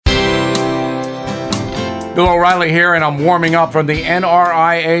Bill O'Reilly here, and I'm warming up from the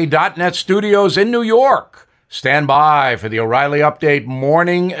NRIA.net studios in New York. Stand by for the O'Reilly Update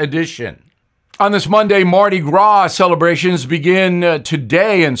Morning Edition. On this Monday, Mardi Gras celebrations begin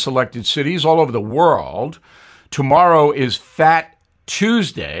today in selected cities all over the world. Tomorrow is Fat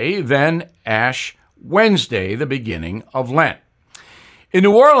Tuesday, then Ash Wednesday, the beginning of Lent. In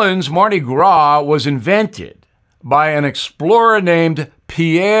New Orleans, Mardi Gras was invented by an explorer named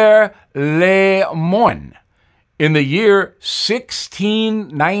Pierre Le Moyne in the year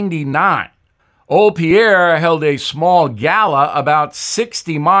 1699. Old Pierre held a small gala about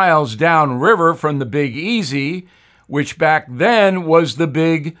 60 miles downriver from the Big Easy, which back then was the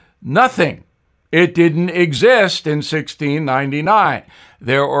Big Nothing. It didn't exist in 1699.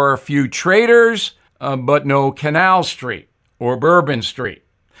 There were a few traders, but no Canal Street or Bourbon Street.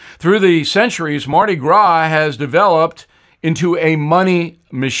 Through the centuries, Mardi Gras has developed into a money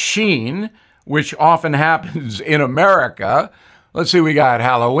machine, which often happens in America. Let's see, we got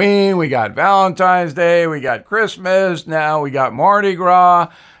Halloween, we got Valentine's Day, we got Christmas, now we got Mardi Gras.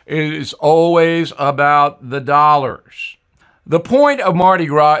 It is always about the dollars. The point of Mardi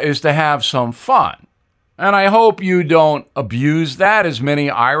Gras is to have some fun. And I hope you don't abuse that as many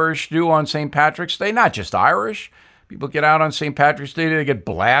Irish do on St. Patrick's Day. Not just Irish. People get out on St. Patrick's Day, they get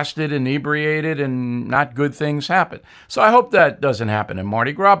blasted, inebriated, and not good things happen. So I hope that doesn't happen in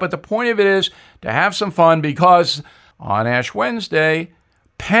Mardi Gras. But the point of it is to have some fun, because on Ash Wednesday,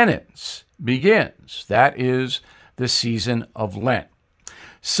 penance begins. That is the season of Lent.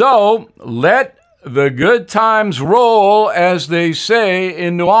 So let the good times roll, as they say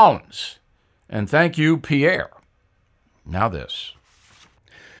in New Orleans. And thank you, Pierre. Now this.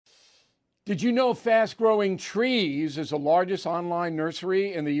 Did you know Fast Growing Trees is the largest online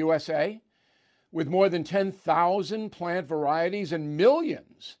nursery in the USA? With more than 10,000 plant varieties and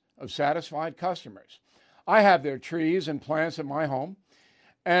millions of satisfied customers. I have their trees and plants at my home,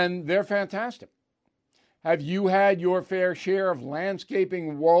 and they're fantastic. Have you had your fair share of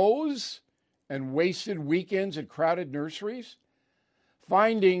landscaping woes and wasted weekends at crowded nurseries?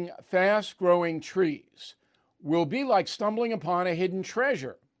 Finding Fast Growing Trees will be like stumbling upon a hidden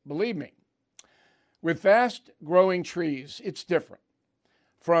treasure, believe me. With Fast Growing Trees, it's different.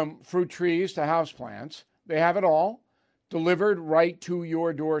 From fruit trees to houseplants, they have it all delivered right to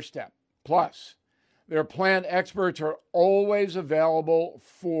your doorstep. Plus, their plant experts are always available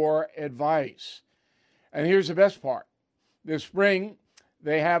for advice. And here's the best part. This spring,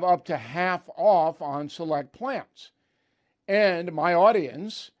 they have up to half off on select plants. And my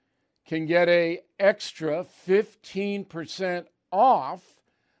audience can get an extra 15% off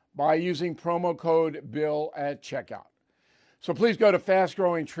by using promo code BILL at checkout. So please go to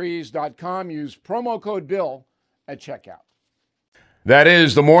fastgrowingtrees.com, use promo code BILL at checkout. That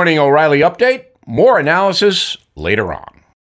is the Morning O'Reilly Update. More analysis later on.